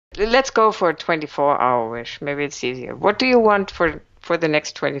let's go for a 24-hour wish. Maybe it's easier. What do you want for the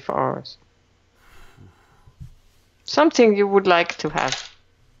next 24 hours? Something you would like to have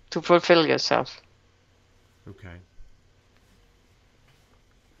to fulfill yourself. Okay.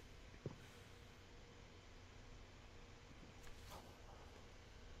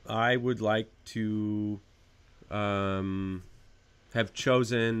 I would like to have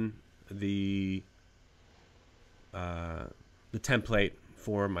chosen the template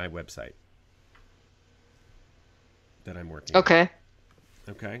for my website that I'm working on. Okay.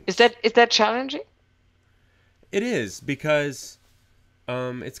 Okay. Is that challenging? It is, because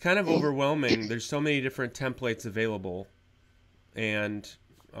it's kind of overwhelming. There's so many different templates available, and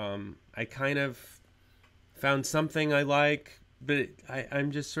I kind of found something I like, but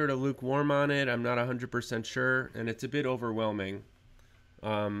I'm just sort of lukewarm on it. I'm not 100% sure, and it's a bit overwhelming.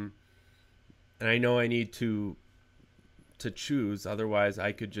 And I know I need to choose, otherwise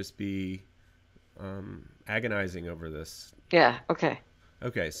I could just be agonizing over this. Yeah, okay.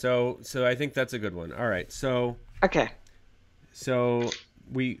 Okay, so I think that's a good one. All right, so Okay. So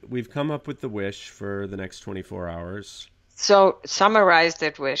we've come up with the wish for the next 24 hours. So summarize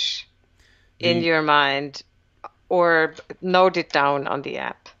that wish in your mind, or note it down on the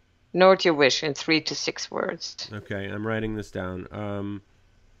app. Note your wish in 3 to 6 words. Okay, I'm writing this down.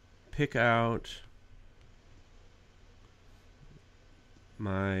 Pick out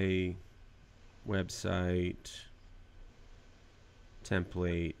my website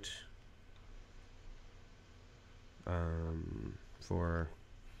template for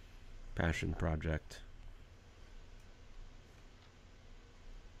passion project.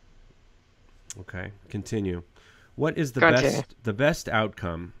 Okay, continue. What is the best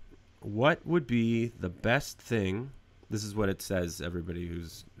outcome? What would be the best thing? This is what it says, everybody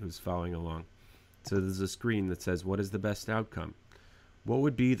who's following along. So there's a screen that says, what is the best outcome? What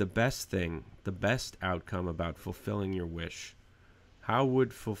would be the best thing, the best outcome about fulfilling your wish? How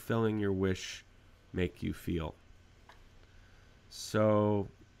would fulfilling your wish make you feel? So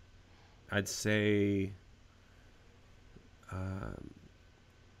I'd say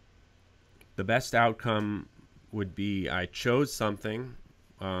the best outcome would be I chose something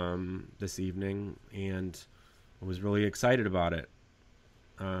this evening and I was really excited about it.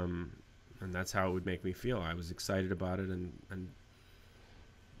 And that's how it would make me feel. I was excited about it and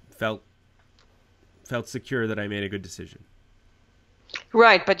felt secure that I made a good decision.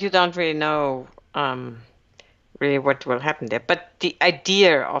 Right, but you don't really know really what will happen there. But the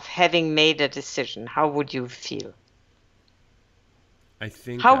idea of having made a decision, how would you feel? I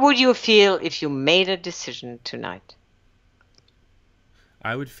think. How would you feel if you made a decision tonight?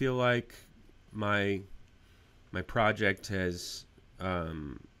 I would feel like my project has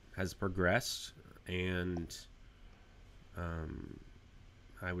progressed, and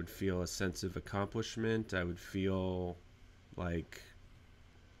I would feel a sense of accomplishment. I would feel like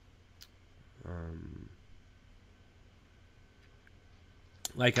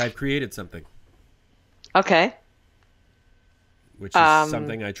I've created something. Okay. Which is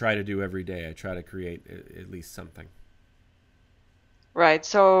something I try to do every day. I try to create at least something. Right.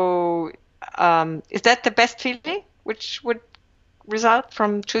 So is that the best feeling which would result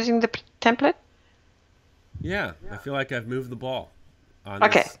from choosing the template? Yeah. I feel like I've moved the ball.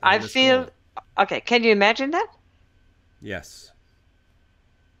 Okay. Okay. Can you imagine that? Yes.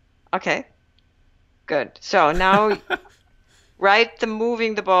 Okay. Good. So now write the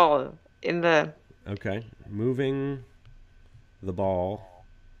moving the ball in the... Okay. Moving the ball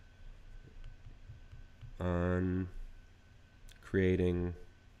on creating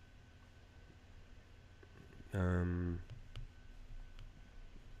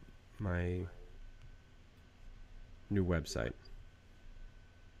my new website.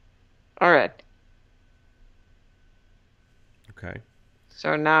 All right. Okay.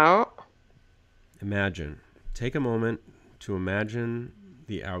 So now... Imagine. Take a moment to imagine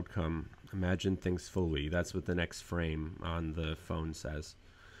the outcome. Imagine things fully. That's what the next frame on the phone says.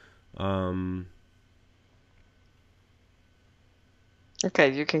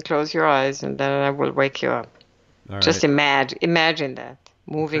 Okay, you can close your eyes and then I will wake you up. All Just right. imagine that.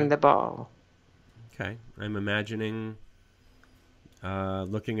 Moving the ball. Okay. I'm imagining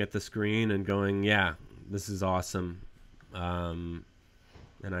looking at the screen and going, yeah, this is awesome.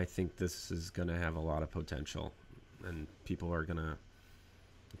 And I think this is going to have a lot of potential. And people are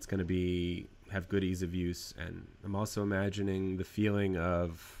it's going to have good ease of use. And I'm also imagining the feeling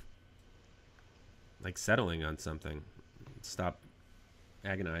of like settling on something. Stop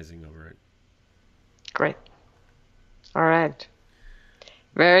agonizing over it. Great. All right.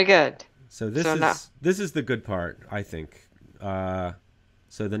 Very good. So this is the good part, I think.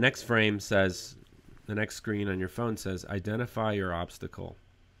 So the next frame says, the next screen on your phone says, identify your obstacle.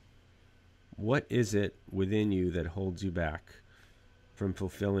 What is it within you that holds you back from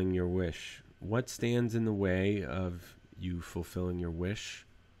fulfilling your wish? What stands in the way of you fulfilling your wish?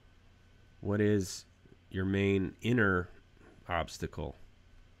 What is your main inner obstacle?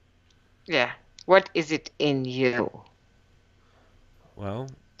 Yeah. What is it in you Well,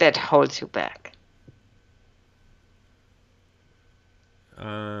 that holds you back?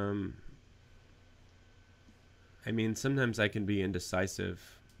 I mean, sometimes I can be indecisive,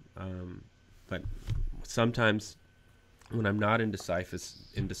 but sometimes when I'm not indecisive,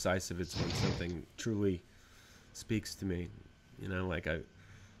 it's when something truly speaks to me. You know, like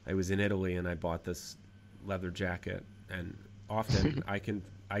I was in Italy and I bought this leather jacket, and often I can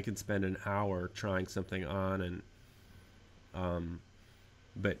spend an hour trying something on, and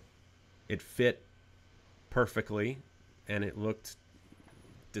but it fit perfectly, and it looked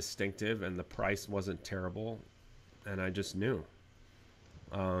distinctive, and the price wasn't terrible, and I just knew.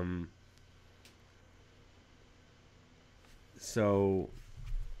 So,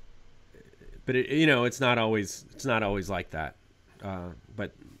 but it's not always like that.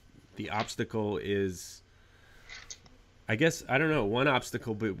 But the obstacle is, I guess, I don't know. One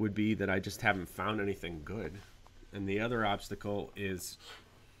obstacle would be that I just haven't found anything good, and the other obstacle is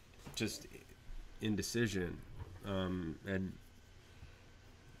just indecision, and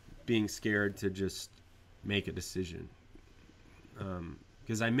being scared to just make a decision.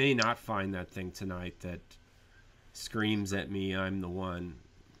 Because I may not find that thing tonight that screams at me, I'm the one.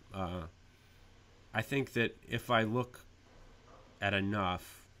 I think that if I look at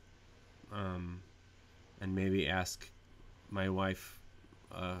enough, and maybe ask my wife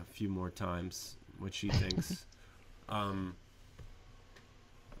a few more times what she thinks,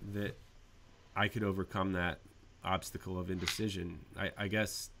 that I could overcome that obstacle of indecision. I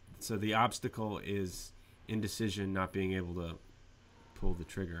guess, so the obstacle is indecision, not being able to pull the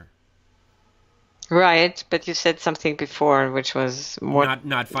trigger. Right, but you said something before, which was more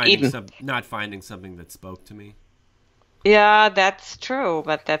not finding something that spoke to me. Yeah, that's true,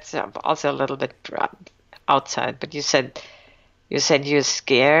 but that's also a little bit outside. But you said you're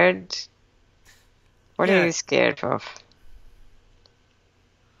scared. What are you scared of?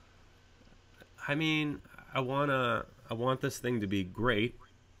 I mean, I want this thing to be great.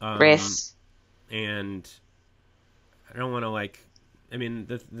 Rest. And I don't want to I mean,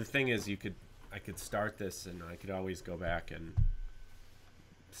 the thing is, I could start this and I could always go back and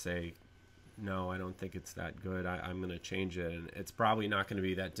say, no, I don't think it's that good. I'm going to change it. And it's probably not going to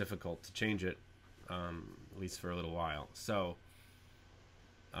be that difficult to change it, at least for a little while. So,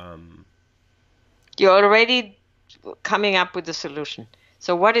 you're already coming up with a solution.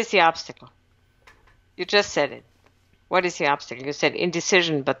 So what is the obstacle? You just said it. What is the obstacle? You said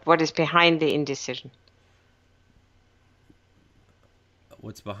indecision, but what is behind the indecision?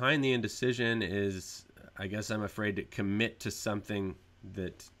 What's behind the indecision is, I guess I'm afraid to commit to something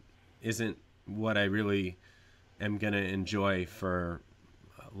that isn't what I really am going to enjoy for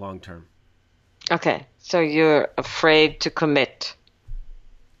long term. Okay, so you're afraid to commit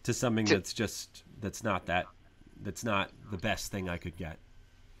to something that's not the best thing I could get.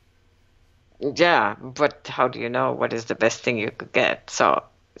 Yeah, but how do you know what is the best thing you could get? So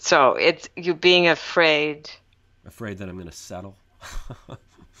it's you being afraid. Afraid that I'm going to settle.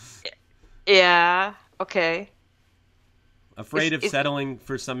 Yeah. Okay. Afraid of settling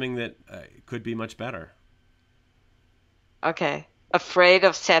for something that could be much better. Okay. Afraid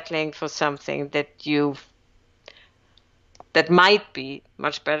of settling for something that might be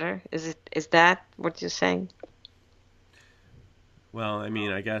much better. Is that what you're saying? Well, I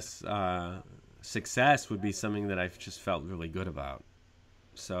mean, I guess success would be something that I've just felt really good about.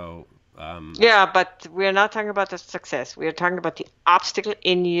 So. Yeah, but we're not talking about the success. We're talking about the obstacle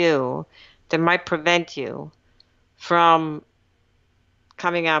in you that might prevent you from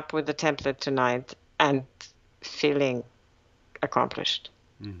coming up with a template tonight and feeling accomplished.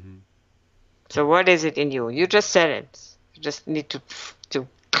 Mm-hmm. So what is it in you? You just said it. You just need to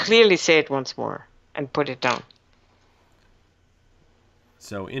clearly say it once more and put it down.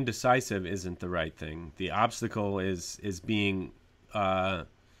 So indecisive isn't the right thing. The obstacle is being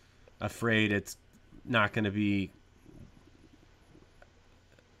afraid it's not going to be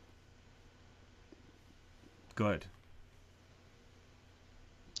good.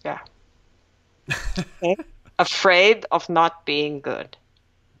 Yeah. Afraid of not being good.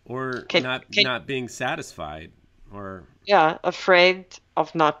 Or not being satisfied. Or yeah, afraid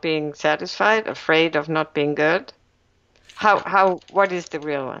of not being satisfied, afraid of not being good. What is the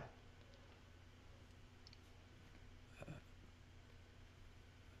real one?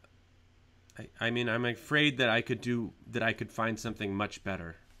 I mean, I'm afraid that I could find something much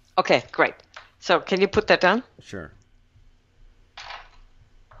better. Okay, great. So can you put that down? Sure.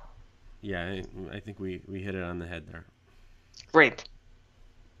 Yeah, I think we hit it on the head there. Great.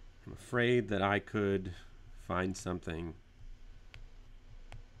 I'm afraid that I could find something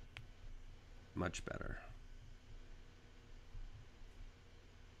much better.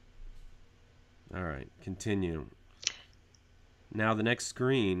 All right, continue. Now the next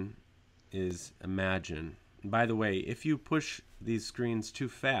screen is imagine. And by the way, if you push these screens too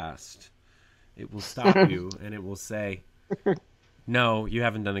fast, it will stop you and it will say, no, you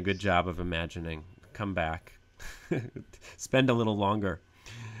haven't done a good job of imagining. Come back. Spend a little longer.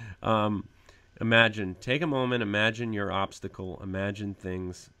 Imagine. Take a moment. Imagine your obstacle. Imagine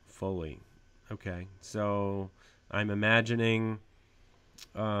things fully. Okay. So I'm imagining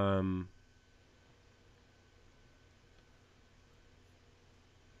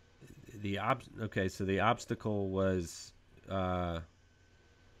so the obstacle was not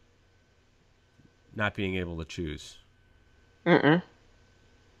being able to choose. Mm-mm.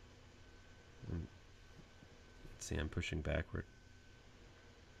 Let's see, I'm pushing backward.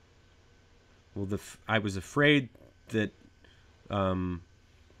 Well, I was afraid that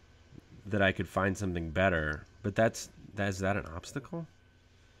that I could find something better, but is that an obstacle?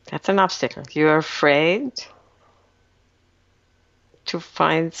 That's an obstacle. You're afraid to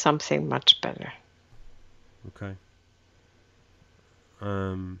find something much better. Okay.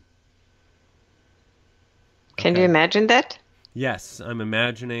 Can you imagine that? Yes, I'm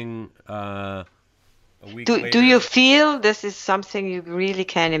imagining a week Do later. you feel this is something you really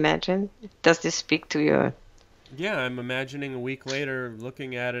can imagine? Does this speak to your... Yeah, I'm imagining a week later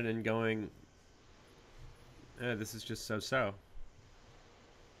looking at it and going, this is just so-so.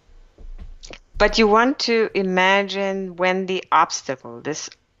 But you want to imagine when this obstacle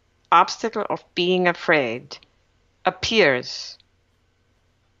of being afraid appears.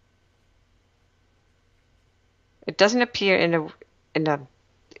 It doesn't appear in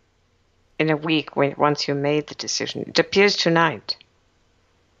a week once you made the decision. It appears tonight.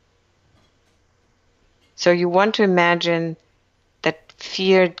 So you want to imagine that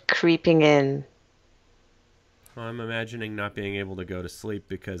fear creeping in. I'm imagining not being able to go to sleep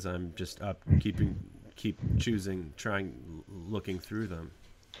because I'm just up, keep choosing, looking through them.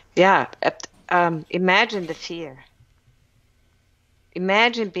 Yeah, imagine the fear.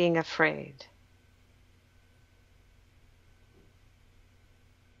 Imagine being afraid.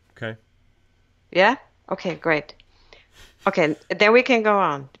 Okay. Yeah? Okay, great. Okay, then we can go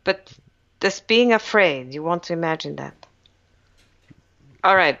on. But this being afraid, you want to imagine that.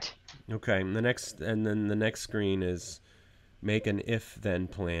 All right. Okay, and then the next screen is make an if-then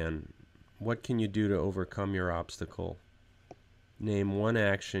plan. What can you do to overcome your obstacle? Name one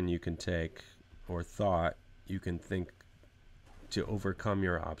action you can take or thought you can think to overcome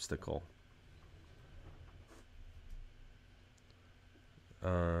your obstacle.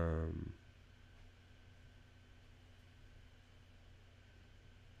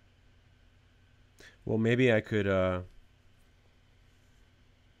 Well, maybe I could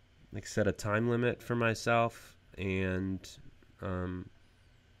set a time limit for myself, and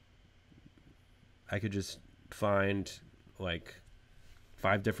I could just find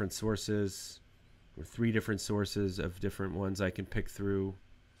 5 different sources or 3 different sources of different ones I can pick through,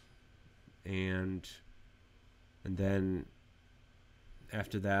 and then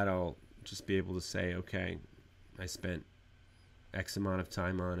after that I'll just be able to say, okay, I spent X amount of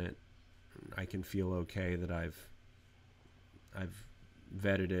time on it. I can feel okay that I've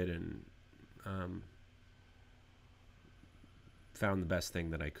vetted it and found the best thing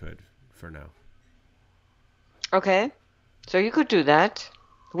that I could for now. Okay. So you could do that.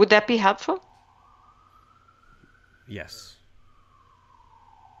 Would that be helpful? Yes.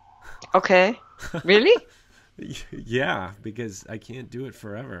 Okay. Really? Yeah, because I can't do it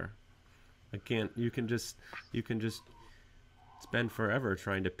forever. I can't. You can just spend forever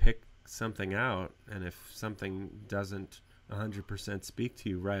trying to pick something out, and if something doesn't 100% speak to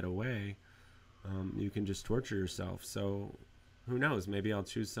you right away, you can just torture yourself. So who knows? Maybe I'll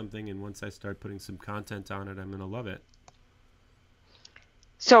choose something, and once I start putting some content on it, I'm gonna love it.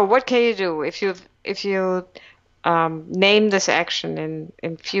 So what can you do if you name this action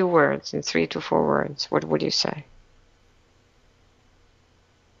in few words, in 3 to 4 words? What would you say?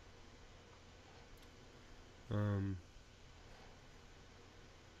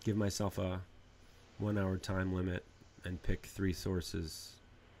 Give myself a 1-hour time limit and pick 3 sources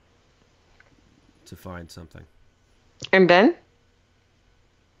to find something. And then?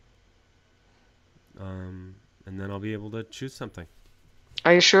 And then I'll be able to choose something.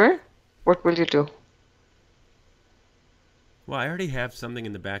 Are you sure? What will you do? Well, I already have something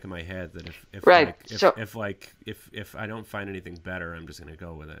in the back of my head that if Right. like So if I don't find anything better, I'm just gonna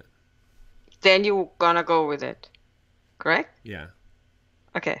go with it. then you're gonna go with it, correct? Yeah.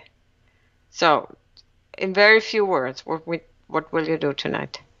 Okay. So in very few words, what will you do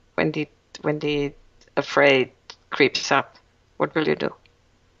tonight when the afraid creeps up? What will you do?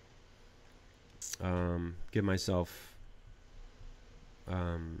 Give myself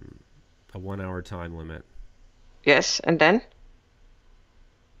a 1 hour time limit. Yes, and then?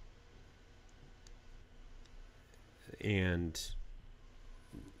 And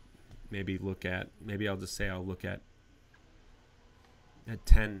maybe I'll just say I'll look at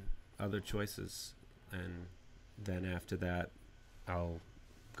 10 other choices, and then after that I'll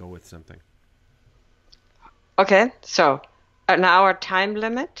go with something. Okay, so an hour time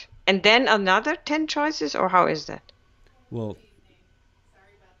limit, and then another 10 choices, or how is that? Well,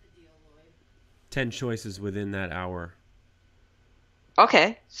 10 choices within that hour.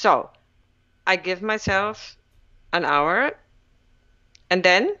 Okay, so I give myself an hour, and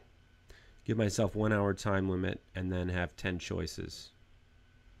then? Give myself 1 hour time limit, and then have 10 choices.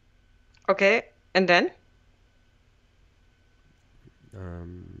 Okay, and then?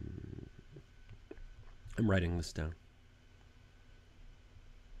 I'm writing this down.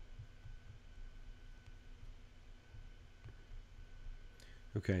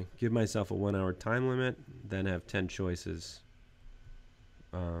 Okay, give myself a 1 hour time limit, then have 10 choices.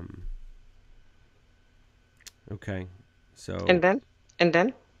 Okay, so And then? And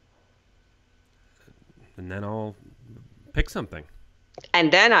then? and then I'll pick something.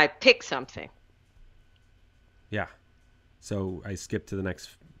 And then I pick something. Yeah. So I skip to the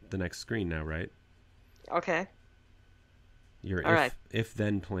next screen now, right? Okay. Your All right. if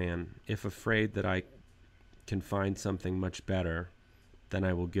then plan. If afraid that I can find something much better, then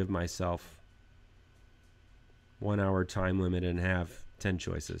I will give myself 1 hour time limit and have 10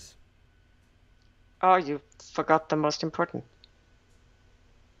 choices. Oh, you forgot the most important.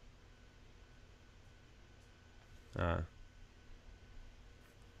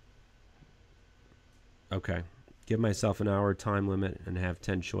 Okay. Give myself an hour time limit and have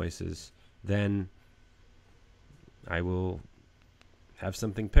 10 choices. Then I will have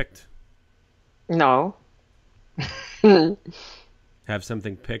something picked. No. Have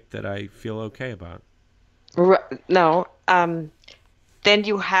something picked that I feel okay about. No. Then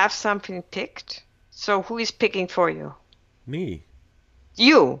you have something picked. So who is picking for you? Me.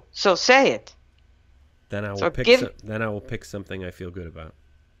 You. So say it. Then I will So then I will pick something I feel good about.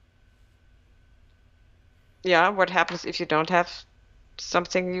 Yeah, what happens if you don't have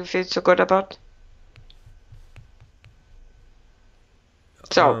something you feel so good about?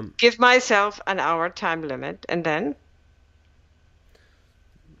 So give myself an hour time limit, and then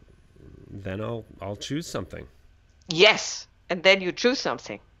I'll choose something. yes, and then you choose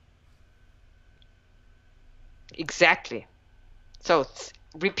something. Exactly. So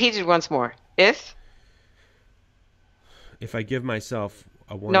repeat it once more. If I give myself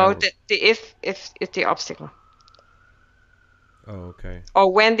a 1 no, hour. the if is the obstacle. Oh, okay.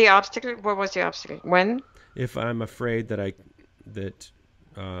 Or when the obstacle? What was the obstacle? When? If I'm afraid that I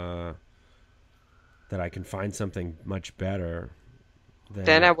can find something much better,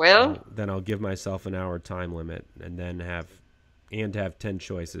 Then I will. Then I'll give myself an hour time limit, and then have 10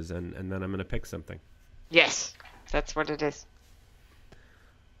 choices, and then I'm going to pick something. Yes, that's what it is.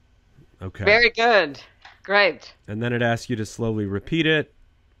 Okay. Very good. Great. And then it asks you to slowly repeat it,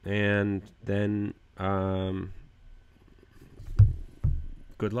 and then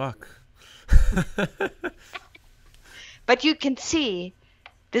good luck. But you can see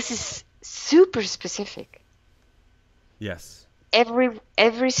this is super specific. Yes.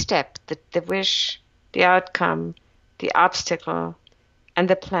 Every step, the wish, the outcome, the obstacle, and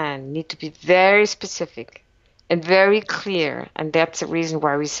the plan need to be very specific and very clear. And that's the reason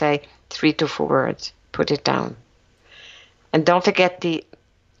why we say 3 to 4 words. Put it down. And don't forget the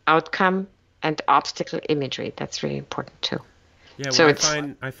outcome and obstacle imagery. That's really important too. Yeah, So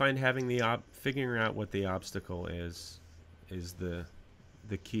I find having figuring out what the obstacle is the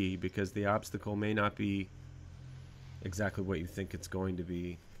key, because the obstacle may not be exactly what you think it's going to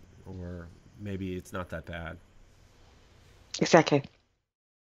be, or maybe it's not that bad. Exactly.